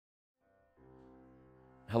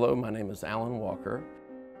Hello, my name is Alan Walker,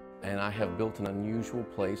 and I have built an unusual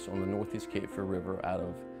place on the Northeast Cape Fear River out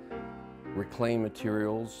of reclaimed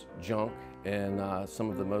materials, junk, and some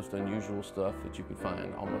of the most unusual stuff that you could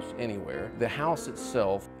find almost anywhere. The house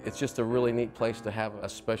itself, it's just a really neat place to have a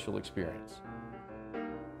special experience.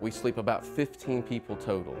 We sleep about 15 people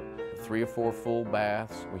total, 3 or 4 full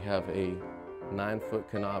baths. We have a 9-foot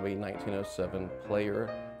Kanabe 1907 player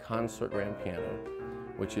concert grand piano,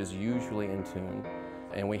 which is usually in tune.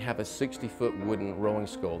 And we have a 60-foot wooden rolling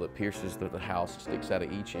skull that pierces through the house, sticks out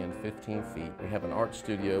of each end 15 feet. We have an art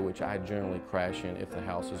studio, which I generally crash in if the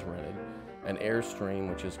house is rented. An Airstream,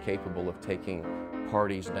 which is capable of taking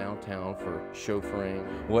parties downtown for chauffeuring,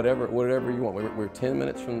 whatever you want. We're 10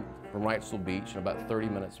 minutes from Wrightsville Beach and about 30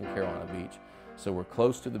 minutes from Carolina Beach. So we're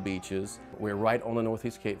close to the beaches. We're right on the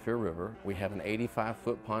Northeast Cape Fear River. We have an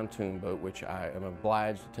 85-foot pontoon boat, which I am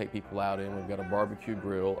obliged to take people out in. We've got a barbecue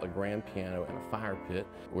grill, a grand piano, and a fire pit.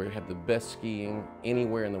 We have the best skiing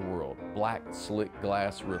anywhere in the world. Black, slick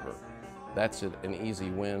glass river. That's an easy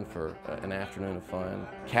win for an afternoon of fun.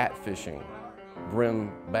 Cat fishing,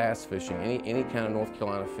 brim bass fishing, any kind of North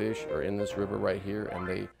Carolina fish are in this river right here, and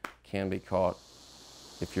they can be caught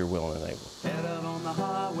if you're willing and able. Head out on the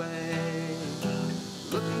highway,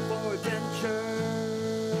 looking for adventure.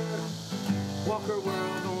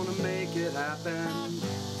 WalkerWorld gonna make it happen.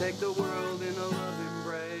 Take the world in a love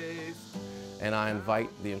embrace. And I invite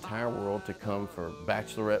the entire world to come for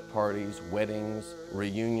bachelorette parties, weddings,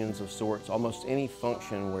 reunions of sorts, almost any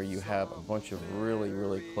function where you have a bunch of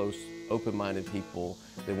really close, open-minded people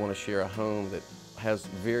that want to share a home that has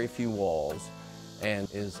very few walls and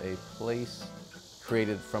is a place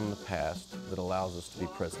created from the past that allows us to be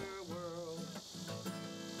present.